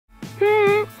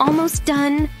almost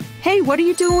done. Hey, what are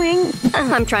you doing?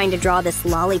 I'm trying to draw this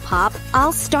lollipop.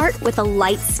 I'll start with a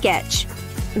light sketch.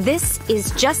 This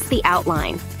is just the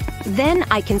outline. Then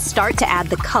I can start to add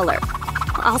the color.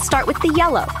 I'll start with the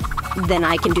yellow. Then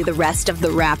I can do the rest of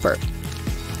the wrapper.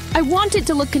 I want it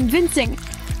to look convincing.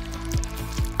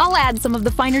 I'll add some of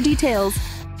the finer details.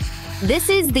 This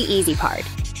is the easy part.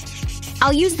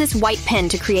 I'll use this white pen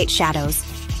to create shadows.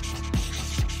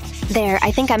 There,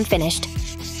 I think I'm finished.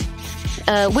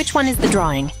 Which one is the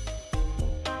drawing?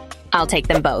 I'll take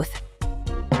them both.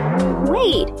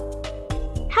 Wait!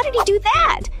 How did he do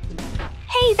that?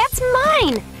 Hey, that's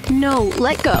mine! No,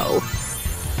 let go.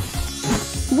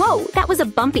 Whoa, that was a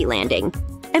bumpy landing.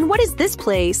 And what is this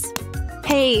place?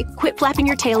 Hey, quit flapping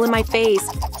your tail in my face.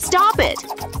 Stop it!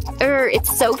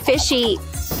 It's so fishy.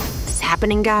 What's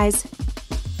happening, guys?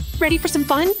 Ready for some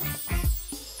fun?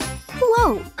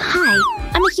 Whoa, hi.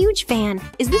 I'm a huge fan.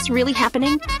 Is this really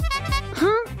happening?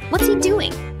 Huh? What's he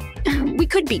doing? We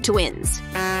could be twins.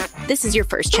 This is your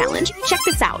first challenge. Check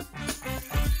this out.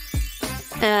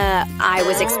 I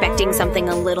was expecting something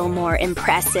a little more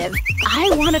impressive.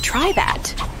 I want to try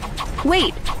that.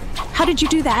 Wait, how did you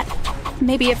do that?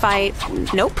 Maybe if I…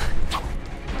 Nope.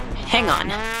 Hang on.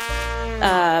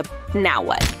 Now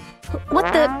what?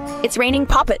 What the… It's raining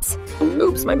poppets.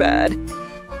 Oops, my bad.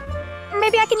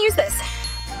 Maybe I can use this.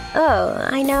 Oh,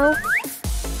 I know.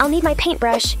 I'll need my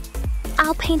paintbrush.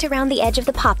 I'll paint around the edge of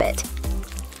the poppet.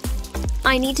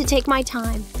 I need to take my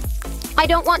time. I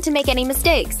don't want to make any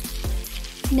mistakes.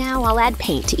 Now I'll add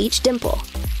paint to each dimple.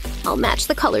 I'll match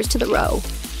the colors to the row.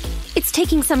 It's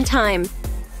taking some time.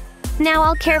 Now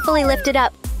I'll carefully lift it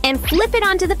up and flip it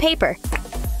onto the paper.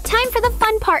 Time for the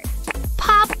fun part.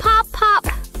 Pop, pop, pop.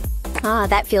 Ah,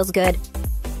 that feels good.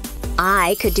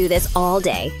 I could do this all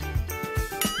day.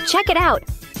 Check it out.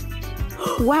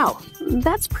 Wow,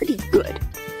 that's pretty good.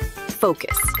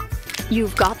 Focus.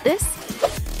 You've got this?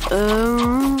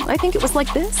 I think it was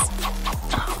like this.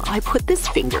 I put this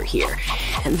finger here,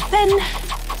 and then…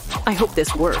 I hope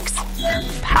this works.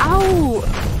 Pow!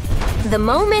 The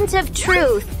moment of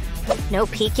truth. No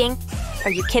peeking.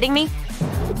 Are you kidding me?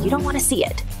 You don't want to see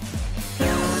it.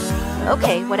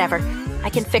 Okay, whatever. I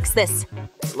can fix this.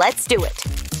 Let's do it.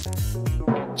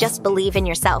 Just believe in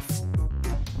yourself.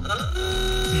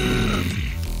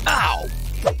 Ow!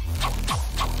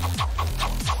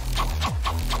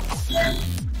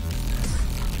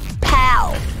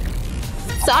 Pow!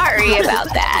 Sorry about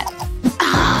that.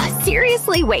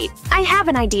 Seriously? Wait, I have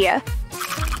an idea.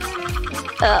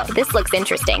 Oh, this looks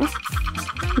interesting.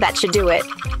 That should do it.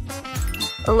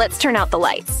 Let's turn out the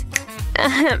lights.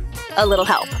 A little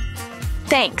help.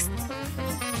 Thanks.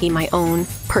 Be my own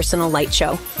personal light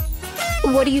show.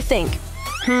 What do you think?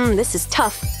 This is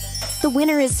tough. The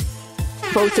winner is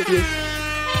both of you.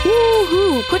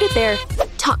 Woohoo! Put it there.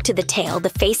 Talk to the tail. The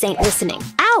face ain't listening.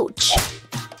 Ouch!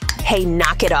 Hey,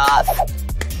 knock it off.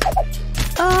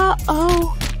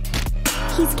 Uh-oh.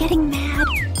 He's getting mad.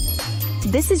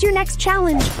 This is your next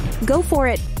challenge. Go for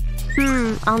it.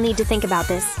 I'll need to think about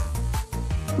this.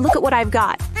 Look at what I've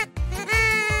got.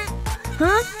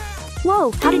 Huh?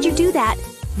 Whoa, how did you do that?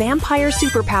 Vampire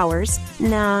superpowers.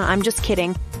 Nah, I'm just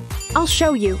kidding. I'll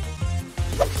show you.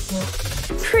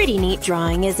 Pretty neat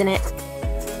drawing, isn't it?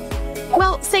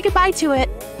 Well, say goodbye to it.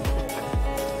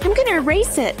 I'm gonna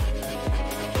erase it.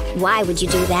 Why would you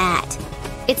do that?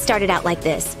 It started out like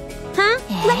this. Huh?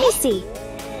 Let me see.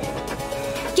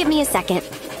 Give me a second.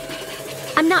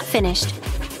 I'm not finished.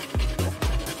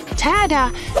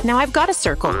 Ta-da! Now I've got a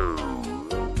circle.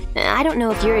 I don't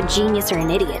know if you're a genius or an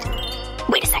idiot.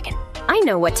 Wait a second. I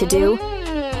know what to do.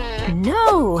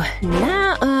 No,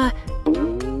 nah,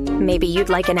 Maybe you'd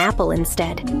like an apple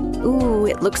instead. Ooh,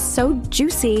 it looks so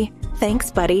juicy.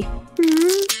 Thanks, buddy.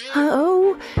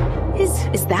 Oh,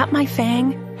 is that my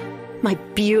fang? My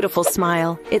beautiful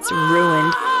smile. It's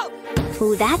ruined.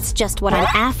 Ooh, that's just what I'm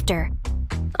after.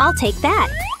 I'll take that.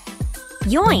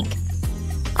 Yoink!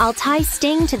 I'll tie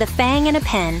sting to the fang and a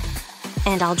pen.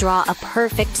 And I'll draw a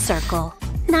perfect circle.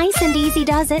 Nice and easy,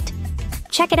 does it?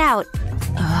 Check it out.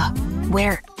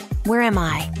 Where am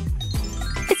I?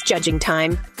 It's judging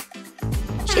time.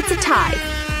 It's a tie.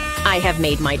 I have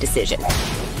made my decision.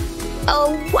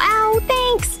 Oh, wow,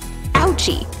 thanks!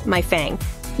 Ouchie, my fang.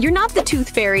 You're not the tooth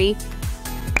fairy.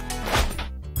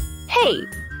 Hey,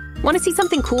 want to see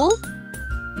something cool?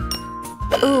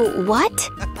 Ooh, what?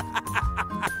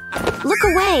 Look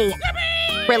away!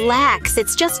 Relax,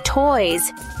 it's just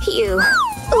toys. Ew.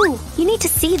 Ooh, you need to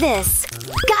see this.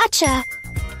 Gotcha!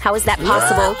 How is that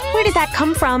possible? Where did that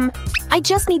come from? I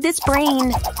just need this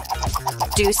brain.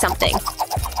 Do something.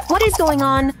 What is going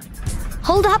on?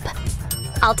 Hold up.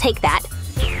 I'll take that.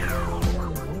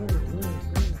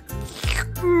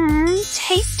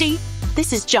 tasty.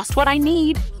 This is just what I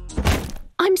need.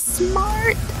 I'm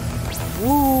smart.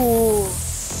 Ooh.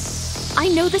 I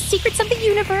know the secrets of the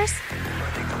universe.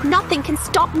 Nothing can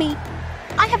stop me.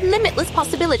 I have limitless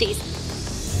possibilities.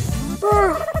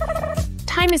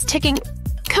 Time is ticking.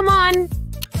 Come on.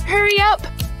 Hurry up.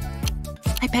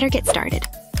 I better get started.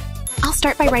 I'll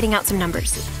start by writing out some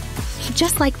numbers.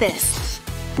 Just like this.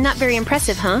 Not very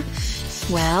impressive, huh?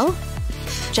 Well,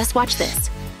 just watch this.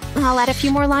 I'll add a few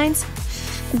more lines.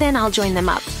 Then I'll join them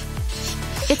up.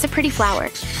 It's a pretty flower.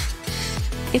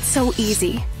 It's so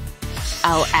easy.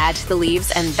 I'll add the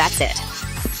leaves and that's it.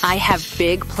 I have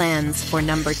big plans for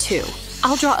number 2.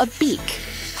 I'll draw a beak.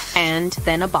 And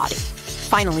then a body.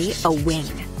 Finally, a wing.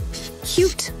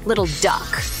 Cute little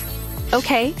duck.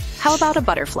 Okay, how about a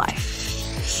butterfly?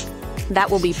 That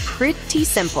will be pretty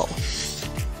simple.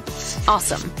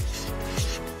 Awesome.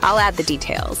 I'll add the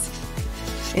details.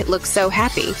 It looks so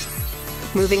happy.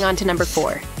 Moving on to number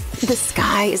 4. The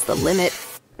sky is the limit.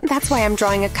 That's why I'm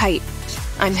drawing a kite.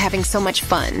 I'm having so much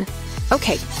fun.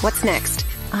 Okay, what's next?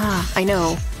 I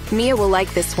know. Mia will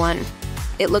like this one.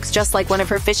 It looks just like one of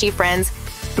her fishy friends,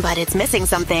 but it's missing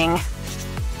something.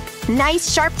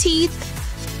 Nice sharp teeth.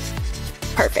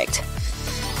 Perfect.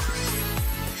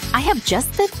 I have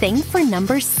just the thing for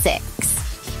number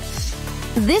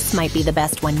 6. This might be the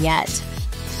best one yet.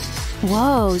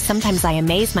 Whoa, sometimes I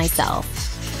amaze myself.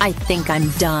 I think I'm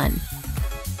done.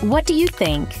 What do you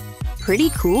think? Pretty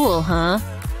cool, huh?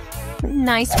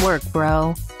 Nice work,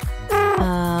 bro.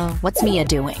 What's Mia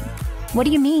doing? What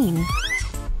do you mean?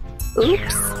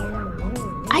 Oops.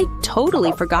 I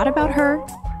totally forgot about her.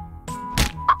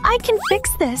 I can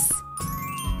fix this.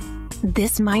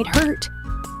 This might hurt.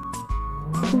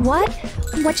 What?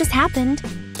 What just happened?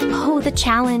 Oh, the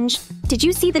challenge. Did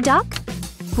you see the duck?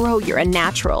 Bro, you're a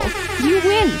natural. You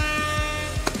win.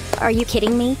 Are you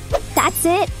kidding me? That's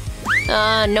it?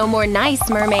 No more nice,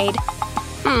 mermaid.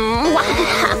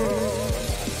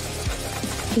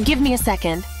 Give me a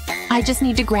second. I just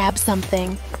need to grab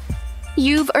something.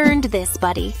 You've earned this,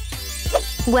 buddy.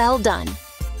 Well done.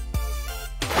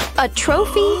 A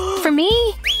trophy? For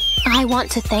me? I want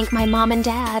to thank my mom and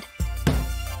dad.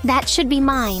 That should be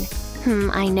mine.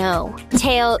 I know.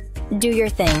 Tail, do your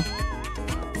thing.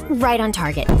 Right on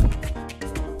target.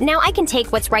 Now I can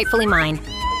take what's rightfully mine.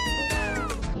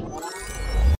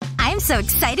 I'm so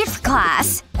excited for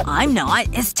class. I'm not.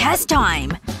 It's test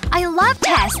time. I love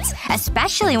tests,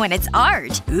 especially when it's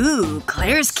art. Ooh,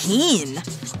 Claire's keen.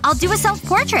 I'll do a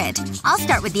self-portrait. I'll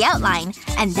start with the outline,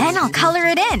 and then I'll color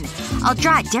it in. I'll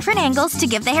draw at different angles to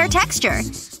give the hair texture.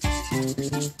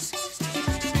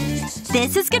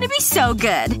 This is gonna be so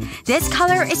good. This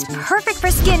color is perfect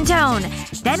for skin tone.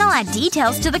 Then I'll add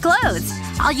details to the clothes.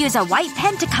 I'll use a white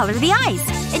pen to color the eyes.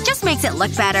 It just makes it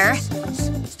look better.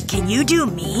 Can you do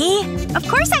me? Of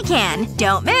course I can.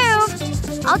 Don't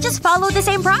move. I'll just follow the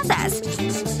same process.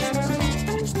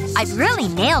 I've really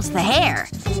nailed the hair.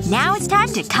 Now it's time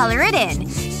to color it in.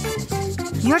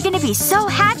 You're gonna be so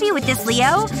happy with this,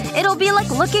 Leo. It'll be like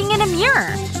looking in a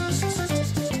mirror.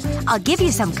 I'll give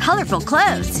you some colorful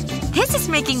clothes. This is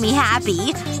making me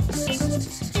happy.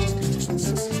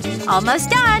 Almost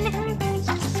done.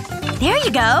 There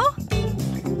you go.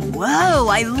 Whoa,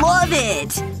 I love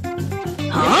it.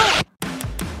 Huh?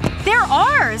 They're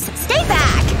ours! Stay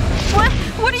back!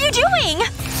 What are you doing?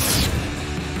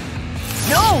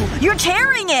 No! You're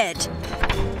tearing it!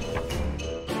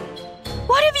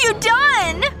 What have you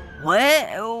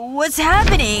done? What's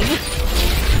happening?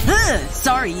 Ugh,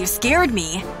 sorry, you scared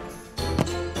me.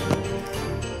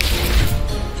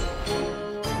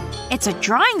 It's a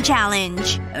drawing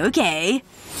challenge. Okay.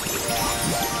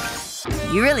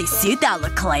 You really suit that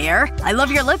look, Claire. I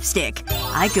love your lipstick.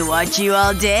 I could watch you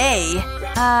all day.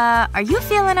 Are you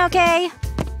feeling okay?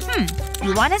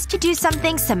 You want us to do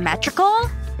something symmetrical?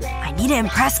 I need to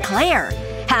impress Claire.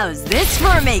 How's this for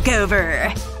a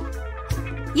makeover?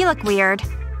 You look weird.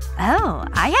 Oh,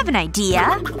 I have an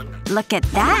idea. Look at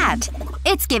that.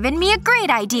 It's given me a great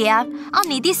idea. I'll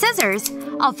need these scissors.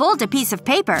 I'll fold a piece of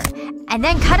paper. And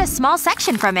then cut a small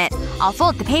section from it. I'll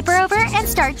fold the paper over and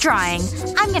start drawing.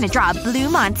 I'm gonna draw a blue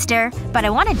monster, but I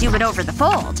want to do it over the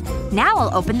fold. Now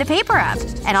I'll open the paper up.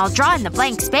 And I'll draw in the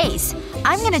blank space.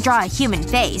 I'm gonna draw a human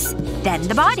face. Then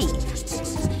the body.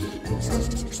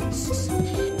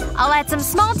 I'll add some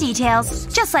small details,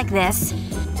 just like this.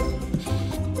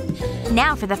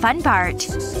 Now for the fun part.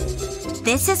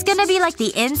 This is gonna be like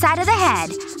the inside of the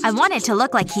head. I want it to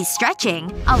look like he's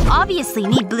stretching. I'll obviously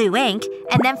need blue ink,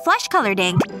 and then flesh-colored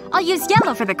ink. I'll use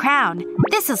yellow for the crown.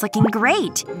 This is looking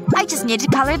great. I just need to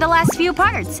color the last few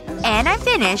parts. And I'm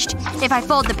finished. If I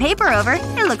fold the paper over,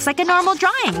 it looks like a normal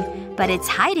drawing. But it's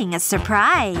hiding a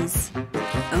surprise.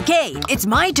 Okay, it's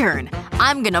my turn.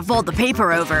 I'm gonna fold the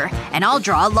paper over, and I'll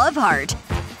draw a love heart.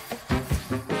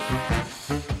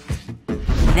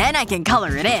 Then I can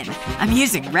color it in. I'm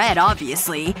using red,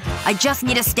 obviously. I just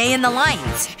need to stay in the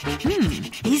lines.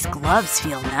 These gloves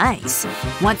feel nice.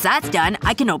 Once that's done,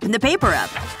 I can open the paper up.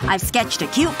 I've sketched a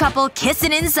cute couple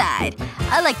kissing inside.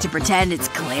 I like to pretend it's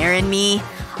Claire and me.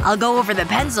 I'll go over the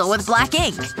pencil with black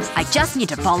ink. I just need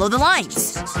to follow the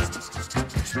lines.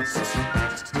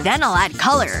 Then I'll add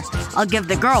color. I'll give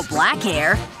the girl black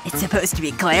hair. It's supposed to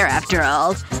be Claire after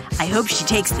all. I hope she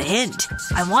takes the hint.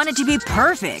 I want it to be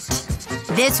perfect.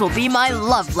 This will be my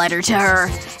love letter to her.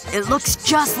 It looks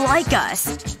just like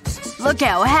us. Look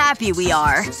how happy we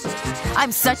are.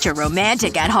 I'm such a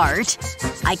romantic at heart.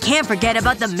 I can't forget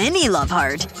about the mini love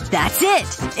heart. That's it!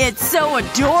 It's so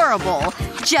adorable!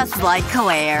 Just like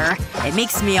Claire. It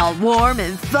makes me all warm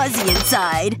and fuzzy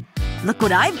inside. Look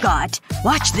what I've got.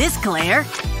 Watch this, Claire.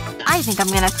 I think I'm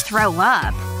gonna throw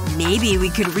up. Maybe we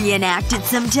could reenact it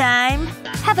sometime?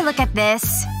 Have a look at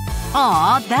this.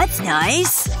 Aw, that's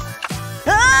nice.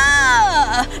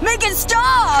 Ah! Make it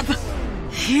stop!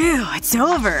 Phew, it's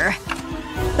over.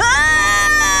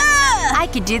 Ah! I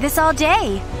could do this all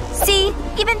day. See?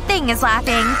 Even Thing is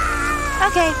laughing.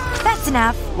 Okay, that's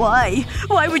enough. Why?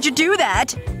 Why would you do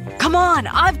that? Come on,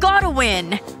 I've gotta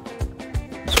win.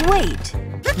 Wait.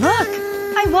 Look!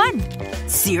 I won.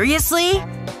 Seriously?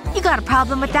 You got a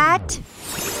problem with that?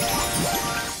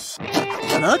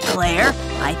 Look, Claire.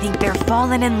 I think they're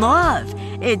falling in love.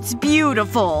 It's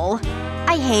beautiful.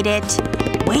 I hate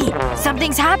it. Wait,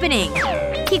 something's happening.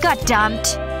 He got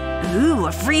dumped. Ooh,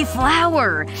 a free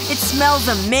flower. It smells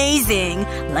amazing.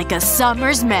 Like a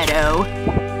summer's meadow.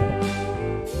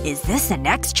 Is this the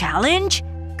next challenge?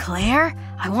 Claire?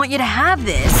 I want you to have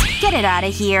this. Get it out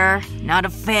of here. Not a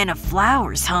fan of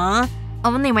flowers, huh?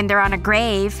 Only when they're on a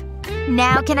grave.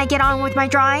 Now can I get on with my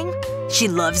drawing? She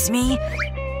loves me.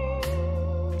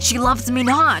 She loves me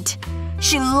not.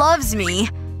 She loves me.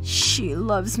 She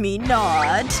loves me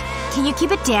not. Can you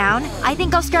keep it down? I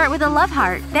think I'll start with a love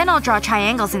heart. Then I'll draw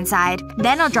triangles inside.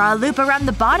 Then I'll draw a loop around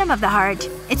the bottom of the heart.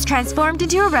 It's transformed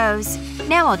into a rose.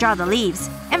 Now I'll draw the leaves.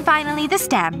 And finally the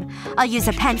stem. I'll use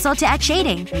a pencil to add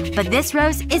shading. But this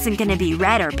rose isn't gonna be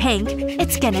red or pink.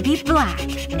 It's gonna be black.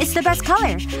 It's the best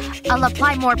color. I'll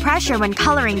apply more pressure when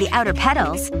coloring the outer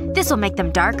petals. This will make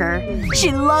them darker.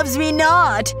 She loves me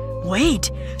not!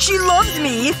 Wait. She loves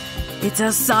me! It's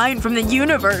a sign from the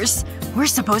universe. We're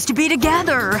supposed to be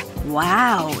together.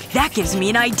 Wow. That gives me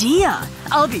an idea.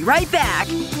 I'll be right back.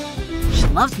 She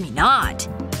loves me not.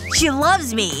 She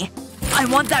loves me. I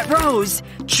want that rose.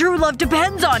 True love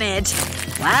depends on it.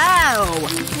 Wow.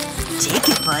 Take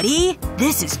it, buddy.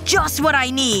 This is just what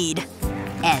I need.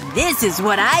 And this is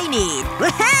what I need.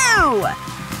 Woohoo!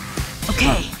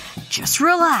 Okay. Just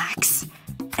relax.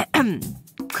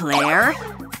 Claire?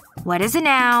 What is it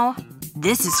now?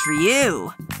 This is for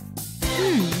you.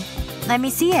 Let me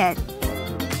see it.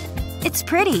 It's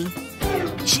pretty.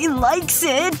 She likes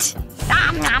it.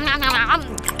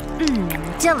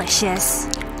 Delicious.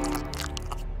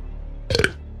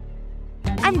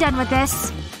 I'm done with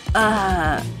this.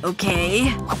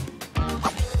 Okay.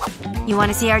 You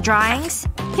want to see our drawings?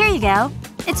 Here you go.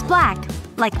 It's black.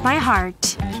 Like my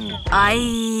heart.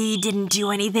 I didn't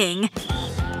do anything.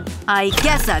 I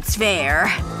guess that's fair.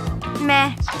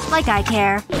 Meh. Like I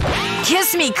care.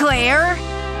 Kiss me, Claire!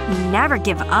 Never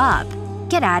give up.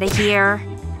 Get out of here.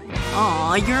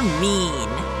 Aw, you're mean.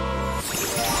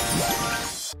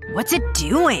 What's it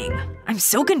doing? I'm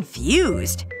so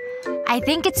confused. I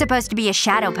think it's supposed to be a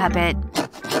shadow puppet.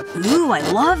 Ooh, I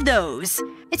love those.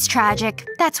 It's tragic.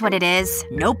 That's what it is.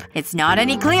 Nope. It's not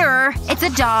any clearer. It's a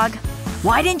dog.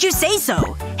 Why didn't you say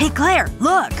so? Hey, Claire,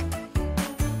 look!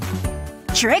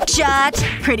 Trick shot!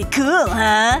 Pretty cool,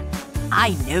 huh?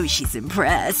 I know she's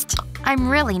impressed. I'm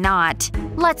really not.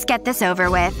 Let's get this over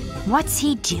with. What's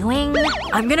he doing?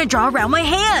 I'm gonna draw around my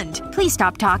hand! Please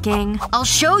stop talking. I'll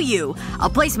show you. I'll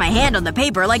place my hand on the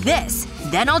paper like this.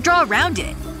 Then I'll draw around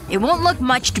it. It won't look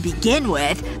much to begin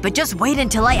with, but just wait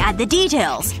until I add the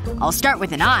details. I'll start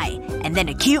with an eye, and then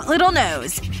a cute little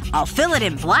nose. I'll fill it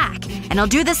in black, and I'll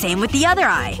do the same with the other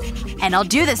eye. And I'll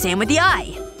do the same with the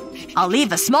eye. I'll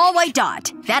leave a small white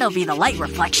dot. That'll be the light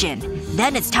reflection.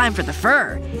 Then it's time for the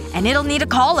fur. And it'll need a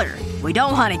collar. We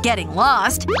don't want it getting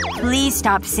lost. Please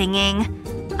stop singing.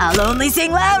 I'll only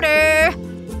sing louder.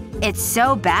 It's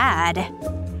so bad.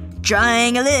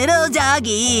 Drawing a little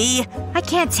doggy. I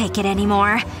can't take it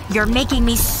anymore. You're making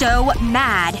me so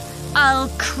mad. I'll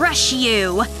crush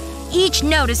you. Each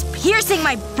note is piercing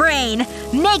my brain.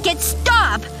 Make it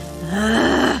stop!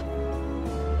 Ugh.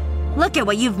 Look Look at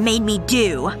what you've made me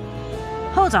do.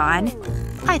 Hold on.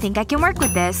 I think I can work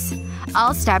with this.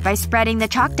 I'll start by spreading the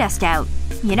chalk dust out.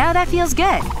 You know, that feels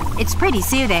good. It's pretty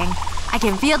soothing. I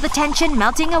can feel the tension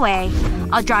melting away.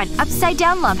 I'll draw an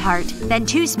upside-down love heart, then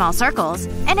 2 small circles,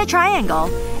 and a triangle.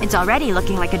 It's already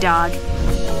looking like a dog.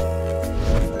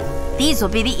 These will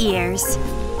be the ears.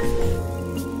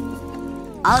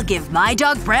 I'll give my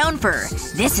dog brown fur.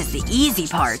 This is the easy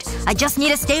part. I just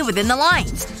need to stay within the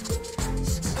lines.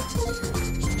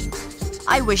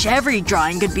 I wish every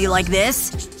drawing could be like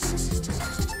this.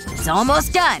 It's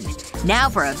almost done. Now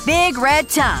for a big red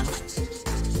tongue.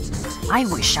 I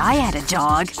wish I had a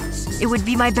dog. It would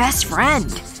be my best friend.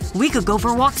 We could go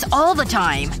for walks all the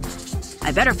time.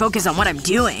 I better focus on what I'm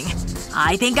doing.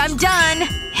 I think I'm done.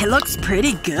 It looks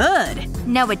pretty good.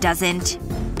 No, it doesn't.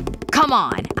 Come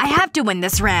on. I have to win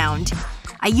this round.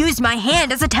 I used my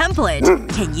hand as a template.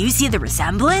 Can you see the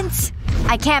resemblance?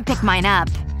 I can't pick mine up.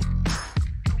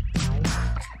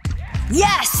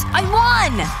 Yes! I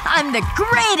won! I'm the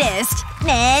greatest!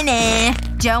 Nah, nah.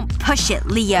 Don't push it,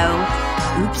 Leo.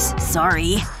 Oops.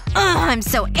 Sorry. Ugh, I'm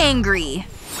so angry.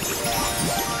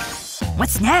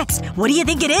 What's next? What do you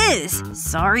think it is?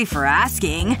 Sorry for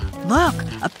asking. Look.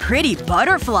 A pretty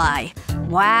butterfly.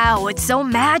 Wow, it's so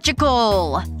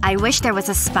magical. I wish there was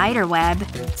a spider web.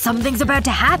 Something's about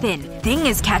to happen. Thing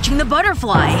is catching the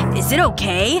butterfly. Is it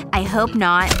okay? I hope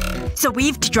not. So we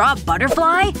have to draw a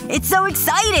butterfly? It's so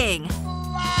exciting!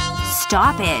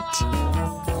 Stop it.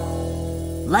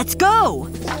 Let's go!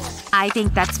 I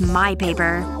think that's my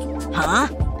paper. Huh?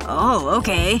 Oh,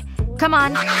 okay. Come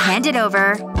on. Hand it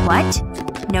over. What?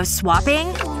 No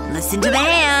swapping? Listen to the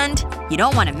hand. You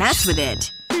don't want to mess with it.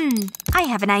 I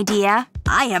have an idea.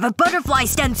 I have a butterfly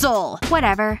stencil!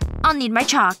 Whatever. I'll need my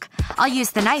chalk. I'll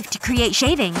use the knife to create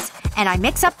shavings. And I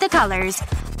mix up the colors.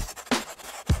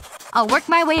 I'll work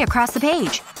my way across the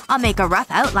page. I'll make a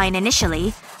rough outline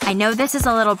initially. I know this is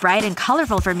a little bright and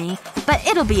colorful for me, but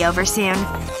it'll be over soon.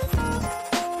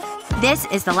 This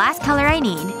is the last color I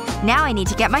need. Now I need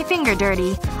to get my finger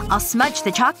dirty. I'll smudge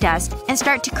the chalk dust and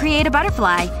start to create a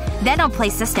butterfly. Then I'll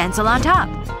place the stencil on top.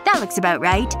 That looks about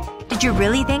right. Did you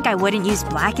really think I wouldn't use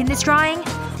black in this drawing?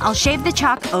 I'll shave the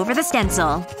chalk over the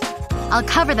stencil. I'll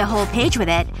cover the whole page with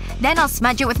it. Then I'll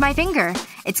smudge it with my finger.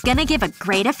 It's gonna give a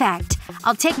great effect.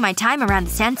 I'll take my time around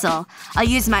the stencil. I'll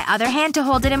use my other hand to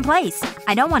hold it in place.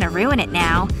 I don't want to ruin it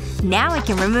now. Now I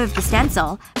can remove the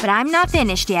stencil. But I'm not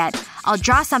finished yet. I'll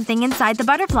draw something inside the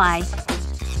butterfly.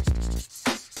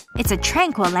 It's a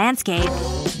tranquil landscape.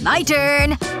 My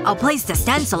turn! I'll place the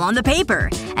stencil on the paper.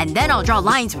 And then I'll draw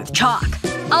lines with chalk.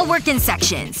 I'll work in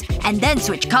sections. And then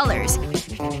switch colors.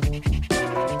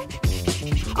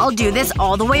 I'll do this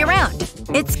all the way around.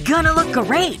 It's gonna look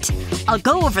great. I'll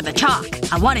go over the chalk.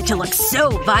 I want it to look so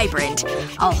vibrant.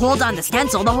 I'll hold on the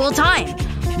stencil the whole time.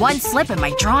 One slip and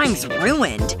my drawing's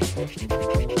ruined.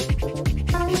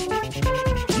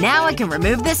 Now I can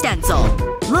remove the stencil.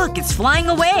 Look, it's flying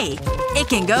away. It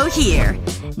can go here.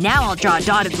 Now I'll draw a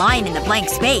dotted line in the blank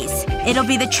space. It'll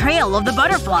be the trail of the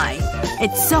butterfly.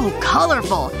 It's so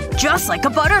colorful. Just like a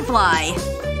butterfly.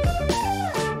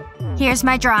 Here's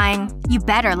my drawing. You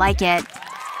better like it.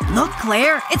 Look,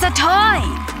 Claire. It's a tie!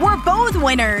 We're both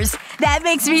winners! That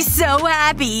makes me so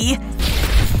happy!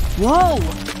 Whoa!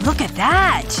 Look at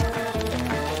that!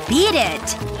 Beat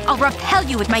it! I'll repel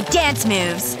you with my dance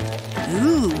moves!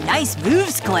 Ooh, nice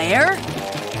moves, Claire!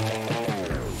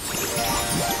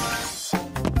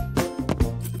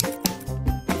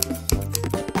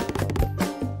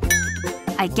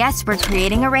 I guess we're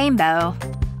creating a rainbow.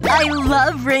 I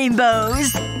love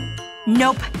rainbows!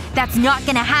 Nope. That's not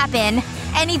gonna happen.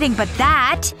 Anything but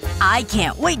that. I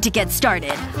can't wait to get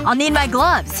started. I'll need my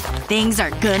gloves. Things are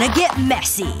gonna get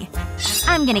messy.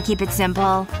 I'm gonna keep it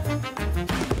simple.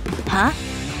 Huh?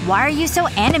 Why are you so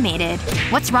animated?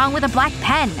 What's wrong with a black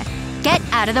pen? Get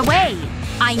out of the way!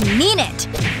 I mean it!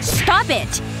 Stop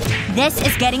it! This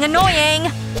is getting annoying!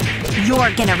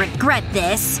 You're gonna regret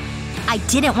this. I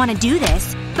didn't want to do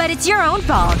this. But it's your own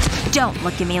fault. Don't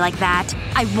look at me like that.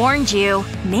 I warned you.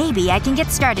 Maybe I can get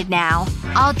started now.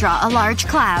 I'll draw a large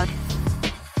cloud.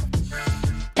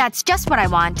 That's just what I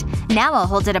want. Now I'll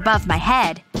hold it above my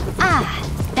head.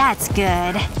 Ah, that's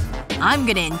good. I'm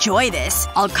gonna enjoy this.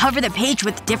 I'll cover the page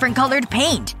with different colored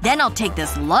paint. Then I'll take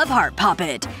this love heart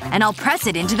puppet. And I'll press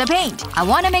it into the paint. I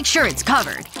want to make sure it's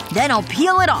covered. Then I'll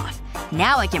peel it off.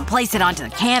 Now I can place it onto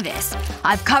the canvas.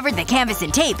 I've covered the canvas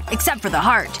in tape, except for the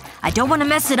heart. I don't want to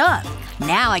mess it up.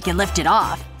 Now I can lift it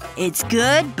off. It's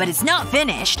good, but it's not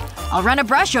finished. I'll run a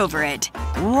brush over it.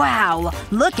 Wow,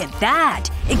 look at that.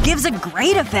 It gives a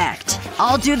great effect.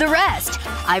 I'll do the rest.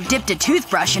 I've dipped a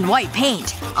toothbrush in white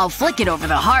paint. I'll flick it over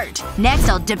the heart. Next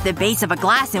I'll dip the base of a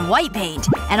glass in white paint.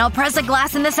 And I'll press a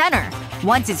glass in the center.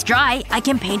 Once it's dry, I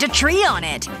can paint a tree on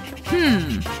it.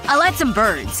 I'll add some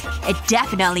birds. It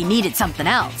definitely needed something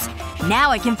else.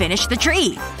 Now I can finish the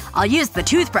tree. I'll use the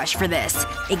toothbrush for this.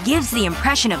 It gives the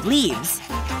impression of leaves.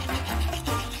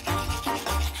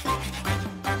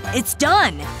 It's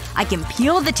done! I can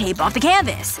peel the tape off the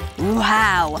canvas.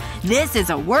 Wow. This is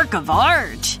a work of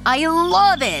art. I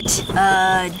love it!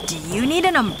 Do you need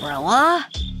an umbrella?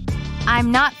 I'm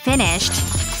not finished.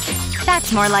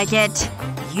 That's more like it.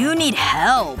 You need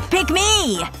help. Pick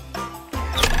me!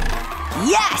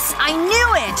 Yes! I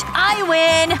knew it! I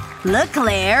win! Look,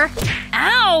 Claire.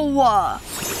 Ow!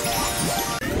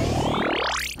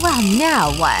 Well,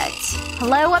 now what?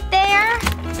 Hello up there?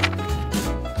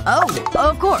 Oh,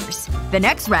 of course. The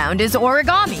next round is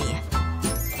origami.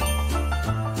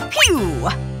 Phew!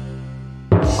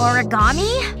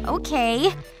 Origami?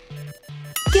 Okay.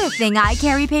 Good thing I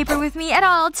carry paper with me at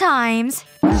all times.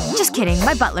 Just kidding,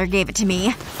 my butler gave it to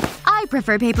me. I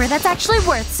prefer paper that's actually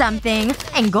worth something.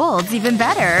 And gold's even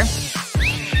better.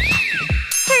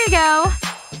 Here you go.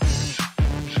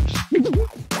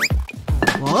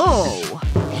 Whoa.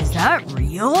 Is that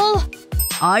real?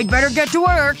 I'd better get to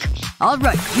work.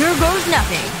 Alright, here goes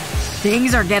nothing.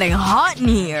 Things are getting hot in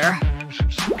here.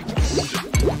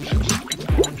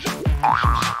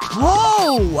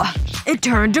 Whoa! It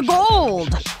turned to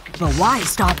gold. But why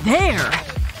stop there?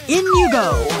 In you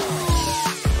go.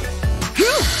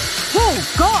 Phew! Oh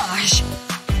gosh!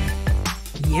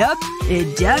 Yep,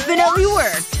 it definitely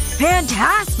worked.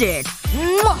 Fantastic!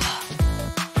 Mwah!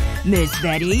 Miss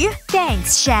Betty?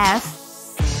 Thanks, Chef.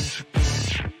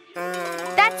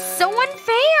 That's so unfair!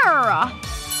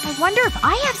 I wonder if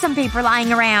I have some paper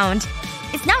lying around.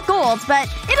 It's not gold, but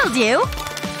it'll do.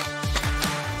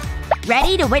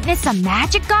 Ready to witness some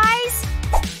magic, guys?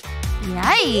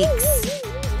 Yikes.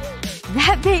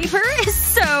 That paper is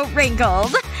so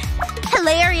wrinkled.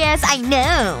 Hilarious, I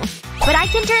know. But I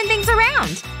can turn things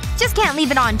around. Just can't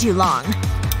leave it on too long.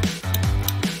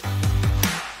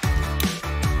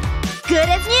 Good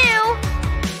as new!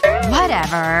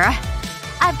 Whatever.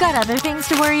 I've got other things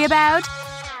to worry about.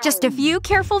 Just a few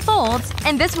careful folds,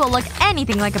 and this will look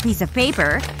anything like a piece of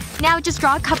paper. Now just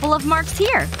draw a couple of marks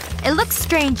here. It looks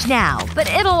strange now, but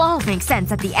it'll all make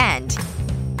sense at the end.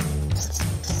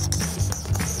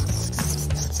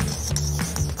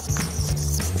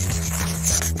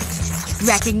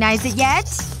 Recognize it yet?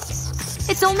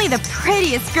 It's only the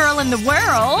prettiest girl in the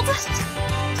world!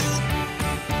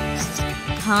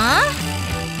 Huh?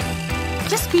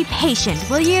 Just be patient,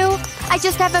 will you? I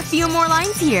just have a few more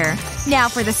lines here. Now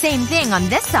for the same thing on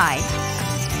this side.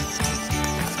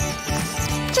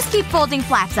 Just keep folding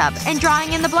flats up and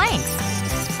drawing in the blanks.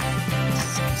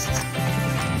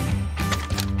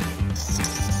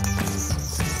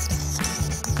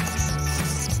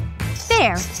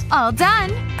 There. All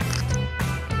done.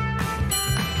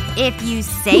 If you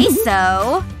say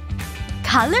so.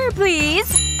 Color,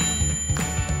 please.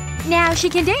 Now she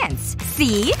can dance.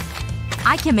 See?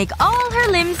 I can make all her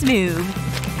limbs move.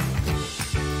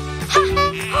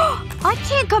 I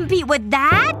can't compete with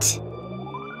that!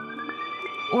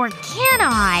 Or can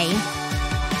I?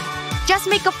 Just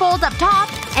make a fold up top,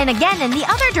 and again in the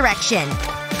other direction.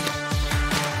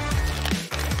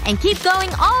 And keep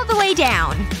going all the way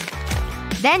down.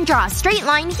 Then draw a straight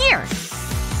line here.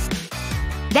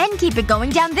 Then keep it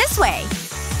going down this way.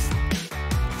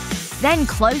 Then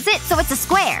close it so it's a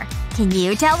square. Can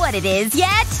you tell what it is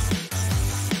yet?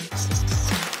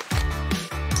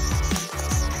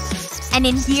 And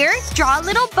in here, draw a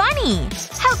little bunny.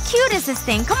 How cute is this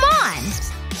thing? Come on!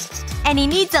 And he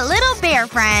needs a little bear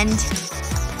friend.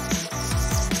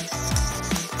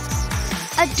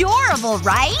 Adorable,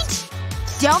 right?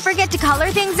 Don't forget to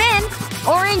color things in.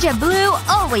 Orange and blue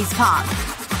always pop.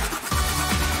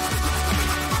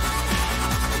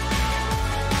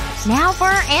 Now for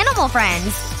our animal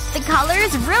friends. The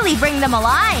colors really bring them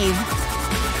alive.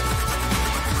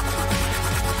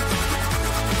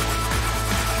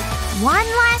 One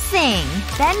last thing.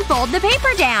 Then fold the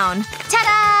paper down.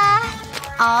 Ta-da!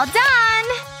 All done!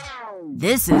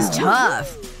 This is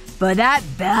tough. But that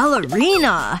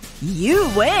ballerina. You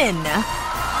win!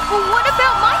 Well, what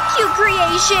about my cute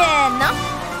creation?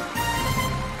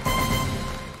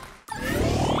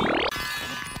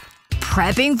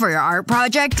 Prepping for your art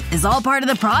project is all part of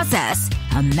the process.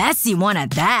 A messy one at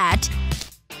that.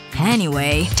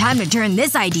 Anyway, time to turn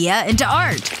this idea into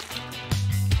art.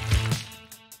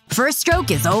 First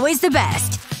stroke is always the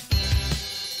best.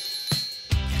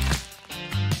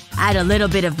 Add a little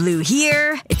bit of blue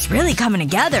here. It's really coming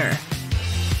together.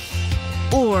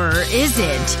 Or is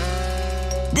it?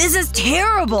 This is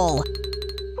terrible!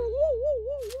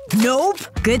 Nope!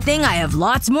 Good thing I have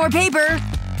lots more paper.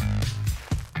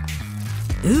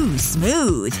 Ooh,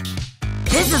 smooth.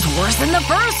 This is worse than the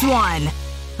first one!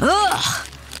 Ugh!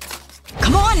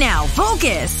 Come on now,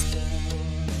 focus!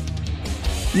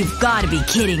 You've gotta be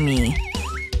kidding me.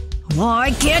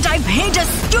 Why can't I paint a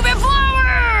stupid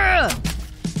flower?!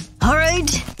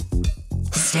 Alright.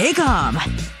 Stay calm.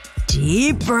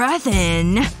 Deep breath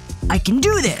in. I can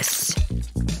do this.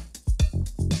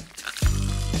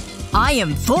 I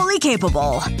am fully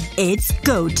capable. It's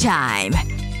go time.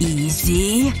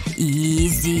 Easy.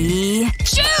 Easy.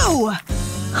 Shoo!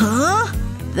 Huh?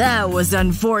 That was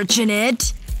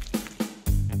unfortunate.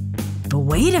 But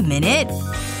wait a minute.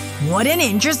 What an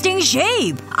interesting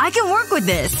shape! I can work with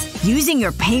this! Using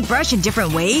your paintbrush in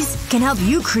different ways can help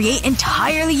you create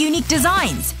entirely unique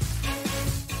designs.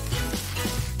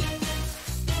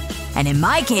 And in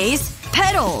my case,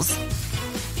 petals!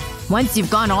 Once you've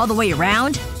gone all the way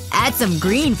around, add some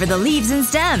green for the leaves and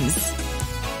stems.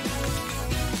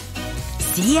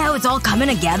 See how it's all coming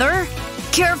together?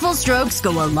 Careful strokes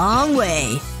go a long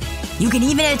way. You can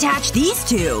even attach these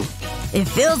two. It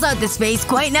fills out the space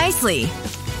quite nicely.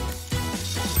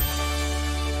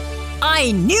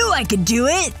 I knew I could do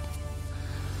it!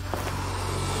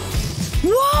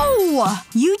 Whoa!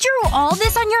 You drew all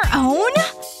this on your own?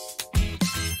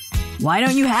 Why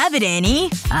don't you have it,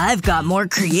 Annie? I've got more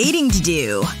creating to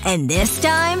do. And this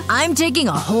time, I'm taking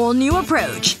a whole new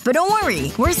approach. But don't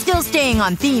worry, we're still staying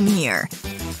on theme here.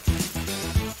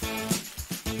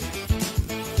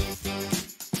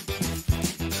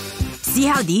 See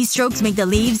how these strokes make the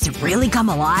leaves really come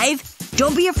alive?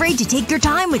 Don't be afraid to take your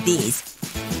time with these.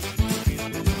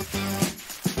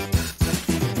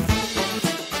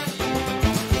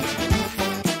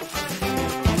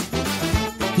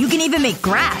 You can even make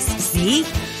grass, see?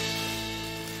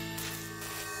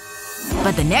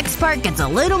 But the next part gets a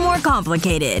little more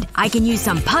complicated. I can use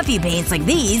some puffy paints like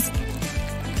these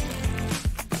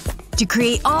to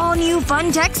create all new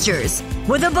fun textures.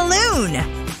 With a balloon!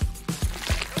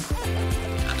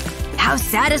 How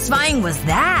satisfying was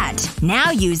that?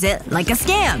 Now use it like a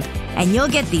stamp. And you'll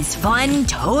get these fun,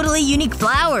 totally unique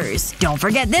flowers. Don't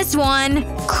forget this one.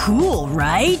 Cool,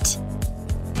 right?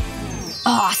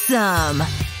 Awesome!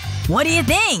 What do you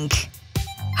think?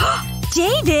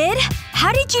 David!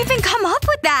 How did you even come up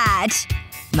with that?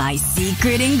 My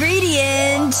secret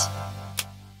ingredient!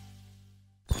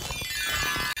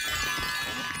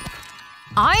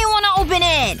 I wanna open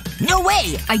it! No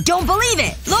way! I don't believe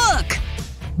it! Look!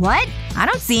 What? I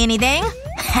don't see anything.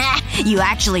 Ha! You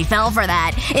actually fell for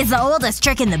that. It's the oldest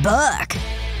trick in the book.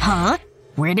 Huh?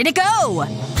 Where did it go?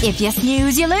 If you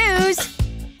snooze, you lose.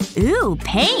 Ooh,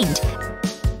 paint.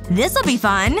 This'll be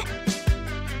fun.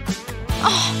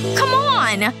 Oh, come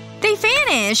on! They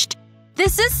vanished!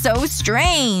 This is so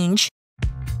strange.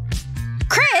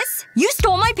 Chris! You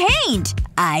stole my paint!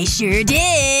 I sure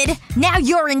did! Now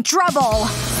you're in trouble!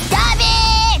 Stop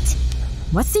it!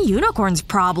 What's the unicorn's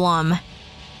problem?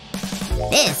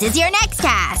 This is your next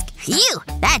task. Phew!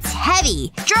 That's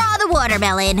heavy. Draw the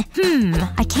watermelon.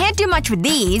 I can't do much with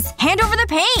these. Hand over the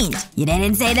paint. You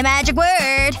didn't say the magic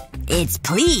word. It's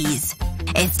please.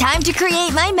 It's time to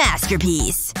create my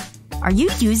masterpiece. Are you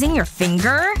using your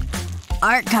finger?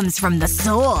 Art comes from the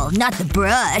soul, not the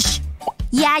brush.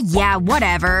 Yeah,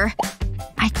 whatever.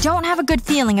 I don't have a good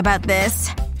feeling about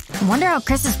this. I wonder how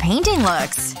Chris's painting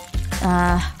looks.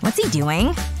 What's he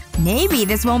doing? Maybe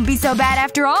this won't be so bad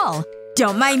after all.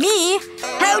 Don't mind me!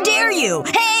 How dare you!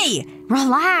 Hey!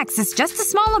 Relax, it's just a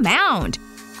small amount.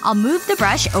 I'll move the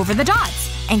brush over the dots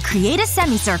and create a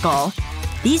semicircle.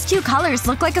 These two colors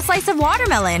look like a slice of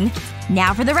watermelon.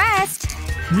 Now for the rest.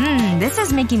 This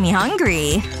is making me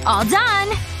hungry. All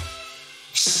done!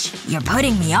 Shh, you're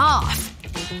putting me off.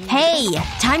 Hey,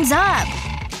 time's up.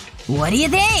 What do you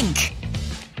think?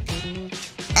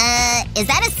 Is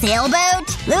that a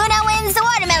sailboat? Luna wins the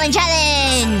watermelon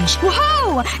challenge!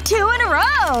 Whoa! 2 in a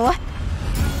row!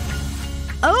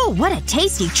 Oh, what a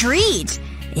tasty treat.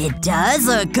 It does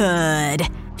look good.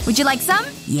 Would you like some?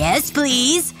 Yes,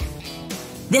 please.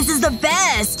 This is the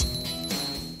best!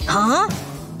 Huh?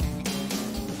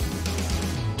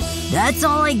 That's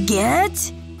all I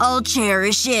get? I'll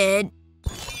cherish it.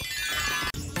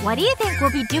 What do you think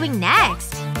we'll be doing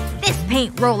next? This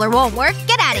paint roller won't work.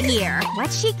 Get out of here.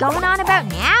 What's she going on about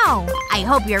now? I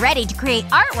hope you're ready to create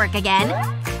artwork again.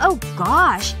 Oh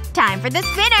gosh. Time for the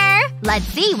spinner. Let's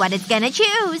see what it's gonna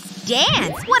choose.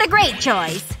 Dance. What a great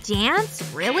choice. Dance?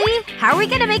 Really? How are we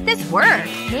gonna make this work?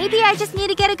 Maybe I just need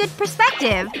to get a good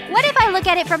perspective. What if I look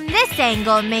at it from this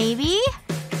angle, maybe?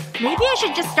 Maybe I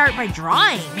should just start by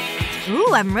drawing.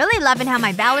 Ooh, I'm really loving how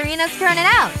my ballerina's turning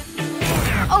out.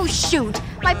 Oh shoot!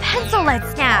 My pencil lead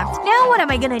snapped. Now what am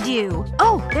I gonna do?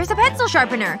 Oh, there's a pencil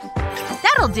sharpener.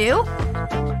 That'll do.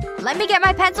 Let me get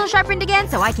my pencil sharpened again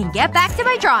so I can get back to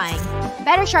my drawing.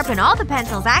 Better sharpen all the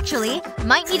pencils, actually.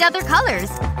 Might need other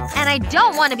colors. And I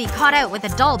don't want to be caught out with a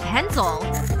dull pencil.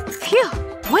 Phew.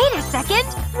 Wait a second.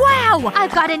 Wow!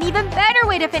 I've got an even better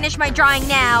way to finish my drawing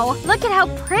now. Look at how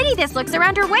pretty this looks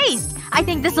around her waist. I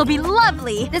think this'll be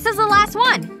lovely. This is the last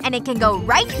one. And it can go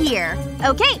right here.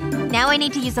 Okay. Now I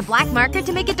need to use a black marker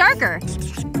to make it darker.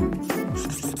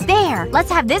 There!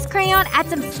 Let's have this crayon add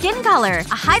some skin color. A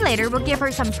highlighter will give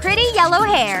her some pretty yellow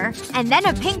hair. And then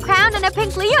a pink crown and a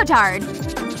pink leotard.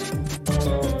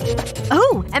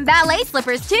 Oh, and ballet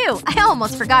slippers too. I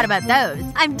almost forgot about those.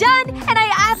 I'm done, and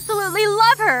I absolutely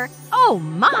love her. Oh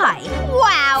my.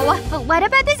 Wow. But what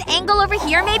about this angle over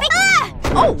here, maybe? Ah!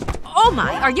 Oh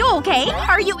my. Are you okay?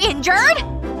 Are you injured?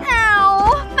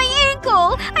 Ow. My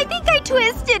ankle. I think I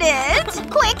twisted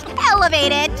it. Quick,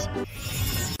 elevate it.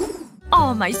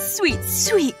 Oh, my sweet,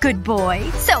 sweet good boy.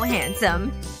 So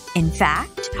handsome. In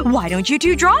fact, why don't you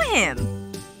two draw him?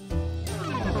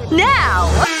 Now!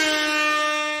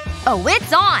 Oh,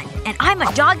 it's on! And I'm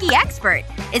a doggy expert.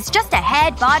 It's just a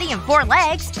head, body, and 4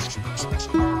 legs.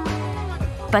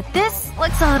 But this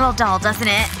looks a little dull, doesn't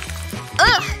it?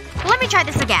 Ugh! Let me try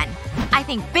this again. I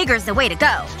think bigger's the way to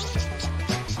go.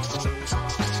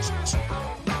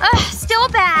 Ugh, still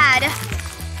bad.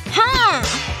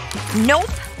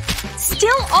 Nope.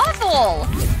 Still awful.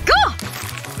 Gah!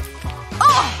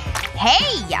 Oh!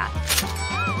 Hey!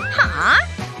 Huh?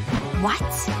 What?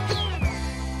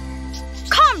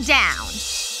 Calm down.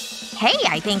 Hey,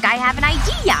 I think I have an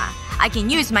idea. I can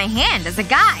use my hand as a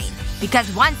guide.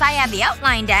 Because once I have the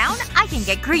outline down, I can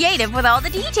get creative with all the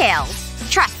details.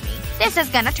 Trust me, this is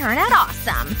gonna turn out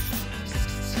awesome.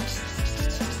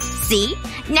 See?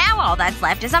 Now all that's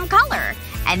left is some color.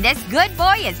 And this good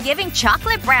boy is giving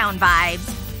chocolate brown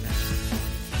vibes.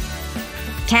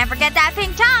 Can't forget that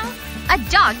pink tongue. A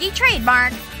doggy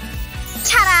trademark.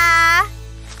 Ta-da!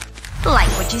 Like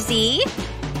what you see?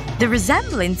 The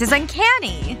resemblance is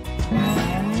uncanny.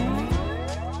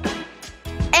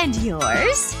 And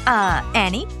yours?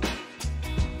 Annie?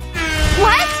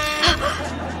 What?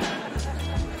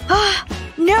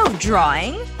 No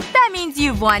drawing? That means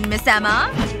you've won, Miss Emma.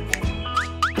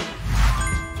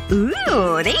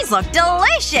 Ooh, these look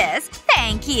delicious!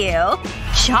 Thank you!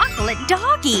 Chocolate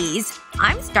doggies!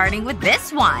 I'm starting with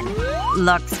this one.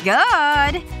 Looks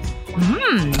good.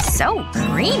 So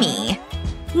creamy.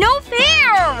 No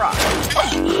fair!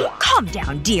 Oh, calm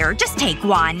down, dear. Just take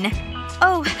one.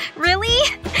 Oh, really?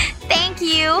 Thank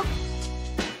you.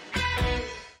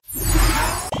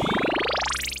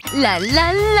 La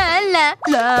la la la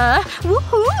la.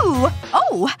 Woohoo!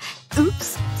 Oh!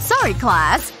 Oops. Sorry,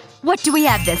 class. What do we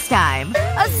have this time?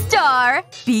 A star!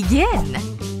 Begin.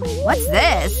 What's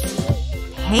this?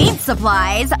 Paint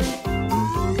supplies.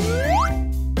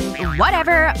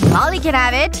 Whatever. Molly can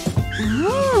have it.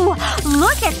 Ooh!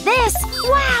 Look at this!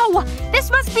 Wow! This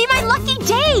must be my lucky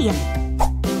day!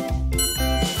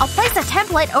 I'll place a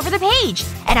template over the page.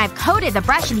 And I've coated the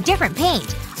brush in different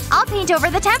paint. I'll paint over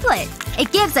the template.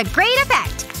 It gives a great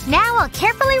effect. Now I'll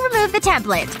carefully remove the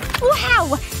template.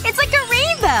 Wow! It's like a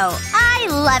rainbow! I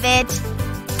love it!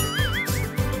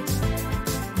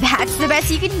 That's the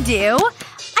best you can do?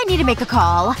 I need to make a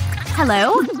call.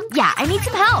 Hello? Yeah, I need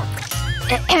some help.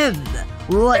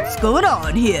 What's going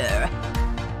on here?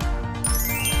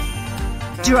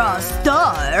 Draw a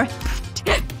star?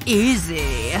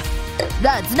 Easy.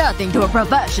 That's nothing to a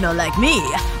professional like me.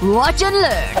 Watch and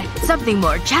learn. Something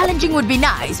more challenging would be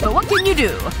nice, but what can you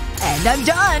do? And I'm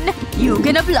done. You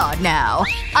can applaud now.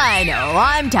 I know,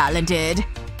 I'm talented.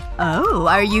 Oh,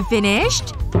 are you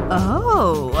finished?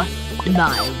 Oh.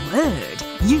 My word.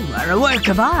 You are a work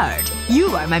of art.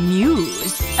 You are my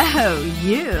muse. Oh,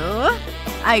 you?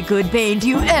 I could paint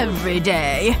you every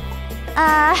day.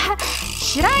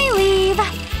 Should I leave?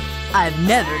 I've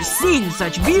never seen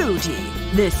such beauty.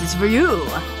 This is for you.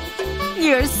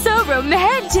 You're so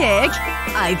romantic.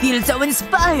 I feel so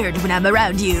inspired when I'm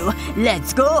around you.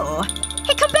 Let's go.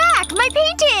 Hey, come back! My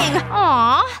painting!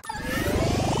 Aww.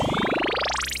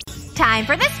 Time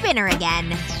for the spinner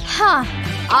again. Huh.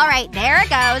 Alright, there it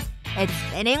goes. It's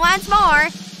spinning once more.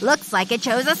 Looks like it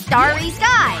chose a starry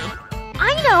sky.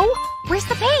 I know! Where's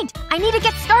the paint? I need to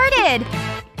get started!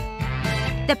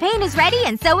 The paint is ready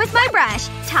and so is my brush.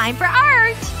 Time for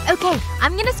art! Okay,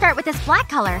 I'm gonna start with this black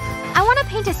color. I want to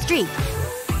paint a streak.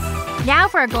 Now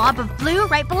for a glob of blue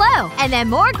right below. And then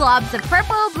more globs of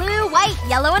purple, blue, white,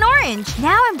 yellow, and orange.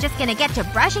 Now I'm just gonna get to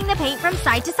brushing the paint from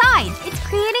side to side. It's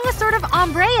creating a sort of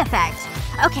ombre effect.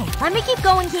 Okay, let me keep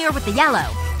going here with the yellow.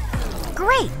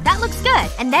 Great, that looks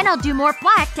good. And then I'll do more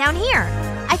black down here.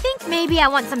 I think maybe I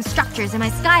want some structures in my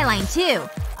skyline too.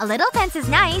 A little fence is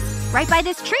nice, right by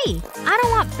this tree. I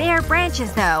don't want bare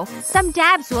branches though. Some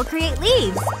dabs will create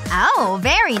leaves. Oh,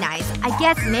 very nice. I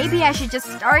guess maybe I should just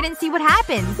start and see what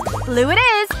happens. Blue it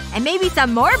is! And maybe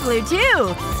some more blue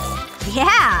too.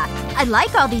 Yeah! I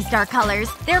like all these dark colors.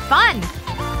 They're fun.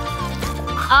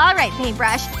 Alright,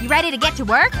 paintbrush. You ready to get to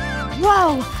work?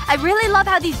 Whoa! I really love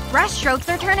how these brush strokes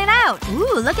are turning out.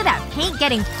 Ooh, look at that paint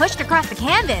getting pushed across the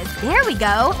canvas. There we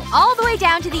go. All the way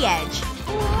down to the edge.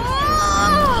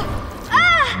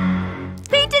 Ah!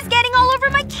 Paint is getting all over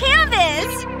my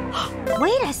canvas!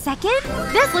 Wait a second.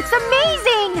 This looks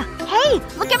amazing! Hey,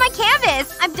 look at my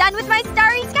canvas! I'm done with my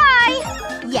starry sky!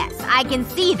 Yes, I can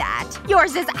see that.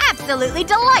 Yours is absolutely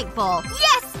delightful!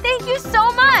 Yes! Thank you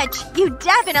so much! You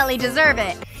definitely deserve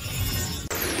it.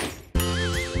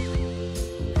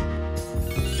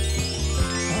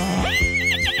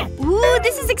 Ooh,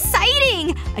 this is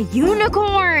exciting! A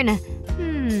unicorn!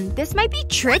 This might be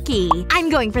tricky. I'm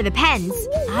going for the pens.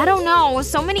 I don't know.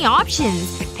 So many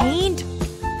options. Paint.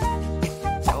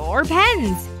 Or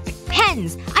pens.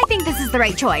 Pens. I think this is the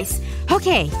right choice.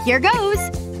 Okay, here goes.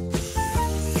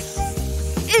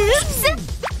 Oops!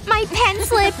 My pen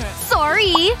slipped.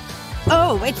 Sorry.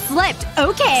 Oh, it slipped.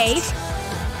 Okay.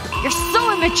 You're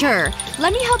so immature.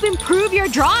 Let me help improve your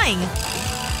drawing.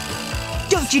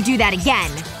 Don't you do that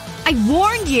again. I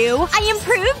warned you! I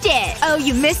improved it! Oh,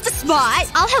 you missed the spot!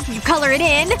 I'll help you color it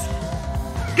in!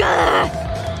 Gah!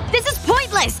 This is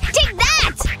pointless! Take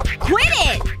that! Quit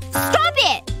it! Stop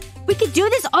it! We could do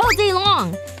this all day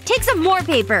long. Take some more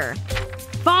paper.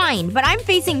 Fine, but I'm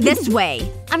facing this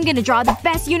way. I'm gonna draw the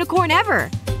best unicorn ever.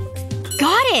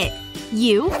 Got it!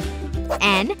 U-N-I-C-O-R-N.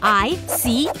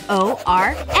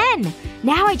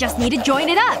 Now I just need to join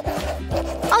it up.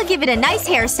 I'll give it a nice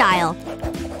hairstyle.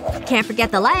 Can't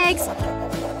forget the legs.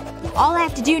 All I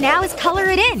have to do now is color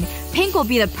it in. Pink will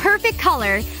be the perfect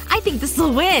color. I think this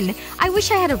will win. I wish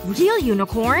I had a real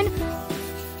unicorn.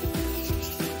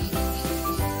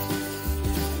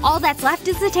 All that's left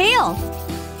is the tail.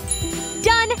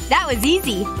 Done! That was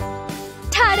easy.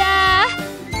 Ta-da!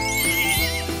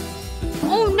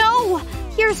 Oh no!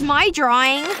 Here's my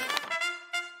drawing.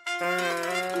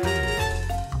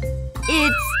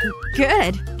 It's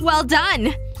good. Well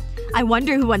done. I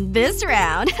wonder who won this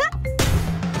round.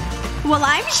 Well,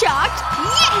 I'm shocked.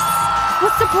 Yes!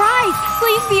 What surprise!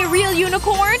 Please be a real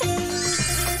unicorn.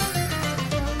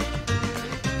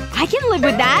 I can live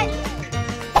with that.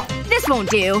 This won't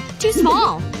do. Too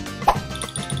small.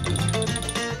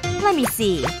 Let me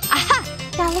see. Aha!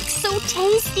 That looks so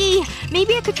tasty.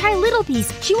 Maybe I could try a little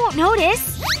piece. She won't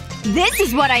notice. This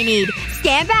is what I need.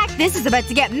 Stand back. This is about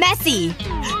to get messy.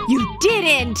 You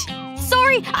didn't!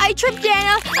 Sorry, I tripped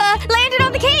and, landed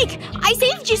on the cake! I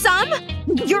saved you some!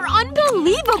 You're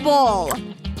unbelievable!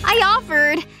 I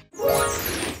offered.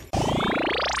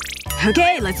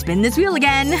 Okay, let's spin this wheel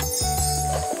again.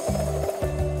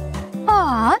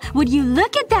 Aw, would you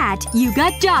look at that? You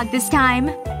got dog this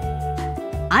time.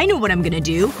 I know what I'm gonna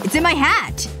do. It's in my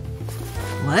hat.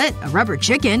 What? A rubber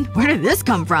chicken? Where did this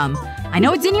come from? I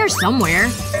know it's in here somewhere.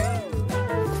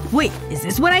 Wait, is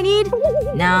this what I need?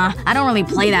 Nah, I don't really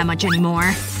play that much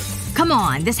anymore. Come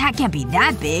on, this hat can't be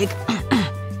that big.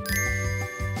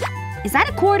 Is that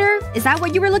a quarter? Is that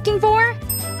what you were looking for?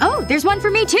 Oh, there's one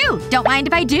for me too! Don't mind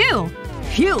if I do.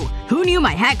 Phew, who knew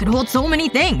my hat could hold so many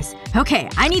things? Okay,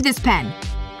 I need this pen.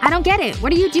 I don't get it.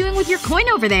 What are you doing with your coin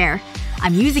over there?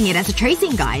 I'm using it as a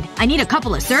tracing guide. I need a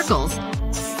couple of circles.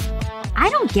 I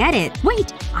don't get it.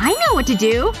 Wait, I know what to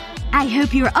do! I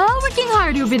hope you're all working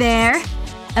hard over there.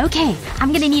 Okay,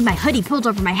 I'm gonna need my hoodie pulled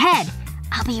over my head.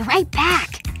 I'll be right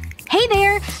back. Hey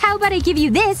there! How about I give you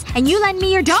this and you lend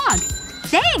me your dog?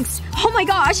 Thanks! Oh my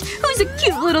gosh! Who's a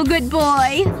cute little good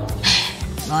boy?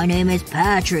 My name is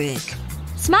Patrick.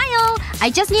 Smile!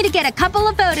 I just need to get a couple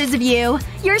of photos of you.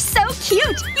 You're so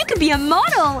cute! You could be a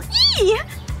model! Eee!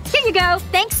 Here you go.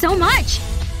 Thanks so much.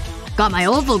 Got my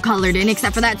oval colored in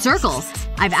except for that circle.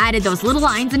 I've added those little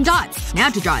lines and dots. Now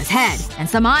to draw his head. And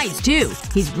some eyes, too.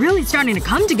 He's really starting to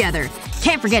come together.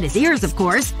 Can't forget his ears, of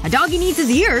course. A doggy needs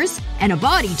his ears. And a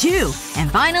body, too.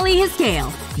 And finally his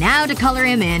tail. Now to color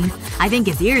him in. I think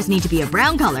his ears need to be a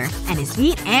brown color. And his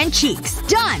feet and cheeks.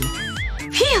 Done!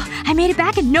 Phew! I made it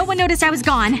back and no one noticed I was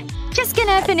gone. Just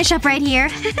gonna finish up right here.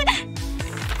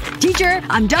 Teacher,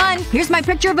 I'm done. Here's my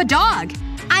picture of a dog.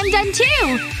 I'm done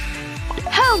too!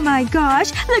 Oh my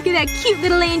gosh, look at that cute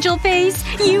little angel face!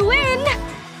 You win!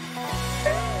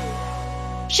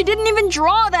 She didn't even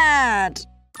draw that!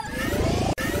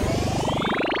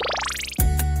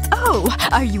 Oh,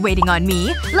 are you waiting on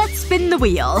me? Let's spin the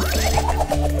wheel.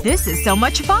 This is so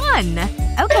much fun!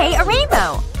 Okay, a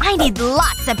rainbow. I need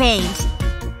lots of paint.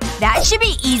 That should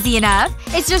be easy enough.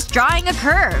 It's just drawing a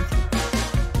curve.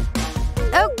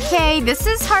 Okay, this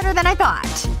is harder than I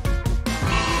thought.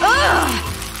 Ugh!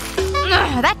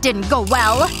 Ugh, that didn't go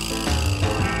well.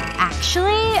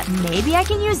 Actually, maybe I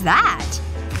can use that.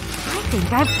 I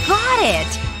think I've got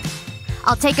it.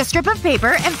 I'll take a strip of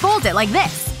paper and fold it like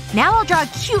this. Now I'll draw a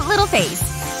cute little face.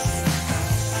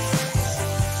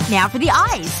 Now for the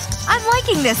eyes. I'm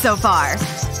liking this so far.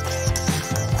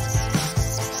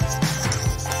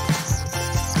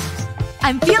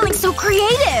 I'm feeling so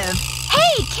creative!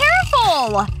 Hey,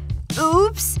 careful!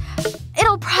 Oops.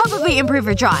 It'll probably improve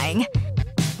your drawing.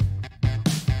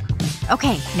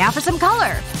 Okay, now for some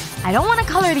color. I don't want to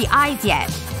color the eyes yet.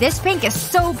 This pink is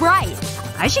so bright.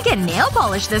 I should get nail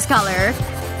polish this color.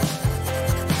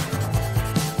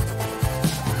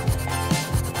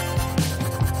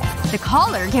 The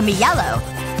collar can be yellow.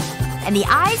 And the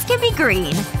eyes can be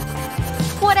green.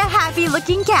 What a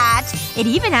happy-looking cat! It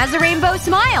even has a rainbow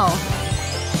smile.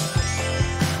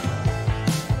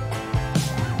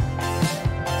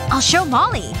 I'll show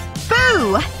Molly.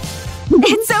 Boo!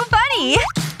 It's so funny!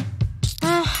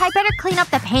 I better clean up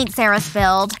the paint Sarah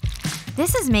spilled.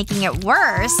 This is making it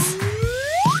worse.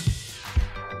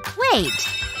 Wait.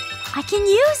 I can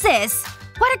use this!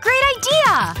 What a great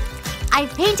idea!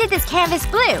 I've painted this canvas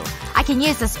blue. I can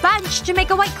use the sponge to make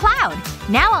a white cloud.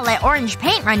 Now I'll let orange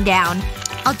paint run down.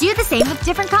 I'll do the same with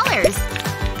different colors.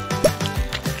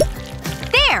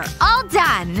 There! All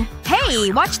done!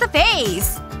 Hey, watch the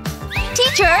face!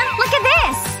 Teacher, look at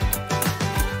this!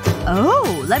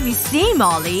 Oh, let me see,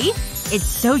 Molly. It's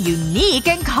so unique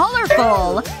and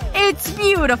colorful. It's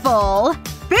beautiful.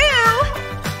 Boo!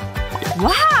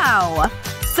 Wow!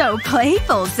 So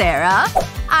playful, Sarah.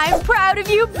 I'm proud of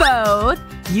you both.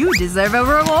 You deserve a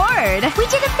reward. We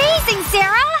did amazing,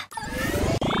 Sarah!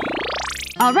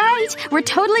 Alright, we're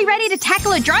totally ready to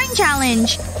tackle a drawing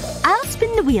challenge. I'll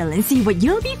spin the wheel and see what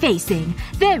you'll be facing.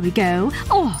 There we go.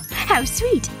 Oh, how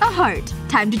sweet. A heart.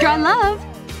 Time to draw love.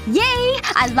 Yay!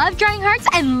 I love drawing hearts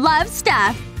and love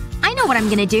stuff. I know what I'm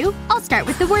gonna do. I'll start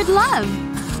with the word love.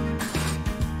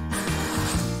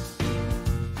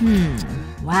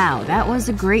 Wow, that was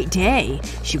a great day.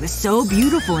 She was so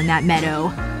beautiful in that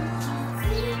meadow.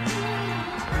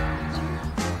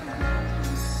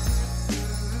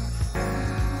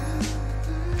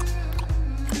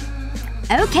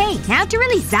 Okay, now to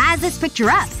really zazz this picture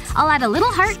up. I'll add a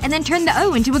little heart and then turn the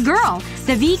O into a girl.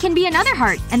 The V can be another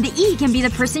heart, and the E can be the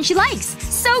person she likes.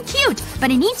 So cute! But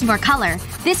it needs more color.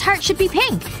 This heart should be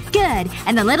pink. Good.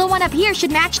 And the little one up here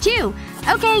should match too.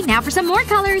 Okay, now for some more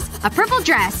colors. A purple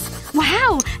dress.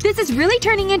 Wow! This is really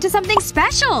turning into something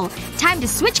special! Time to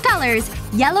switch colors.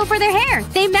 Yellow for their hair.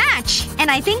 They match. And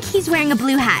I think he's wearing a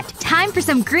blue hat. Time for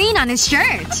some green on his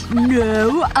shirt.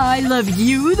 No, I love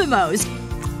you the most.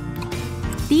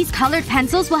 These colored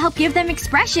pencils will help give them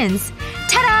expressions.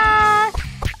 Ta-da!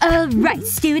 Alright,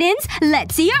 students.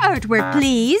 Let's see your artwork,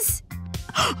 please.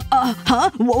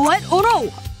 Huh? What? Oh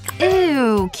no!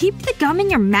 Ew. Keep the gum in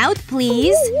your mouth,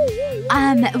 please.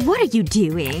 What are you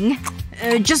doing?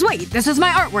 Just wait. This is my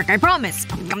artwork, I promise.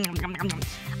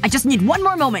 I just need one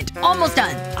more moment. Almost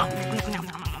done.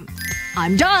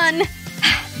 I'm done.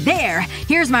 There.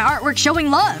 Here's my artwork showing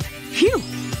love. Phew.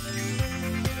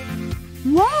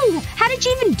 Whoa! How did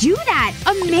you even do that?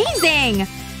 Amazing!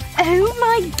 Oh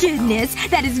my goodness.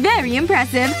 That is very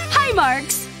impressive. High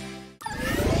marks!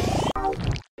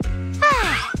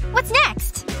 What's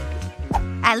next?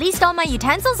 At least all my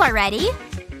utensils are ready.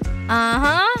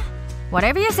 Uh-huh.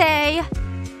 Whatever you say.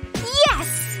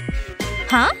 Yes!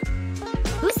 Huh?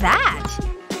 Who's that?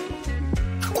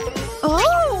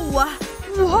 Oh! Whoa!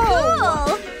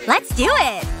 Cool! Let's do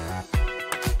it!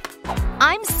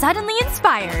 I'm suddenly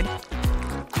inspired.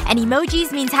 And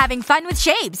emojis means having fun with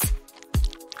shapes.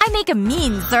 I make a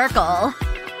mean circle.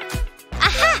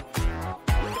 Aha!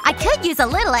 I could use a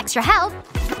little extra help.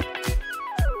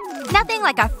 Nothing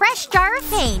like a fresh jar of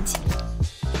paint.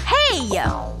 Hey!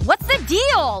 What's the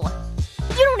deal?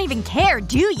 You don't even care,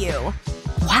 do you?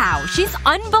 Wow, she's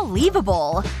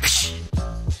unbelievable. Psh.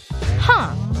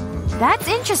 Huh. That's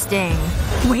interesting.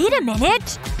 Wait a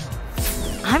minute.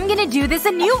 I'm gonna do this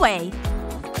a new way.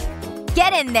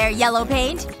 Get in there, yellow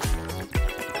paint.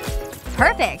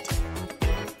 Perfect.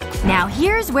 Now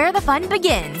here's where the fun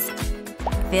begins.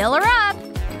 Fill her up.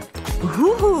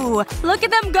 Ooh, look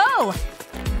at them go.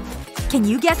 Can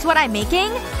you guess what I'm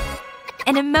making?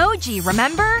 An emoji,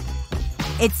 remember?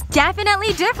 It's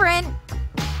definitely different.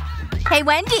 Hey,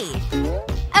 Wendy.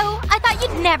 Oh, I thought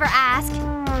you'd never ask.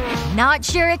 Not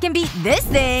sure it can beat this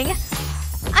thing.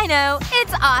 I know,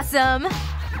 it's awesome.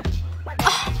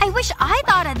 Oh, I wish I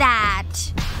thought of that.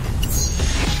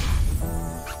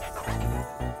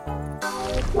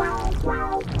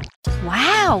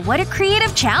 Wow, what a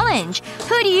creative challenge.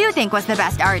 Who do you think was the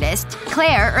best artist?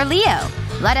 Claire or Leo?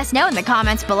 Let us know in the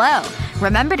comments below.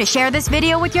 Remember to share this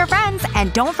video with your friends,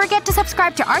 and don't forget to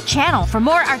subscribe to our channel for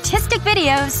more artistic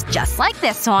videos just like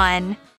this one.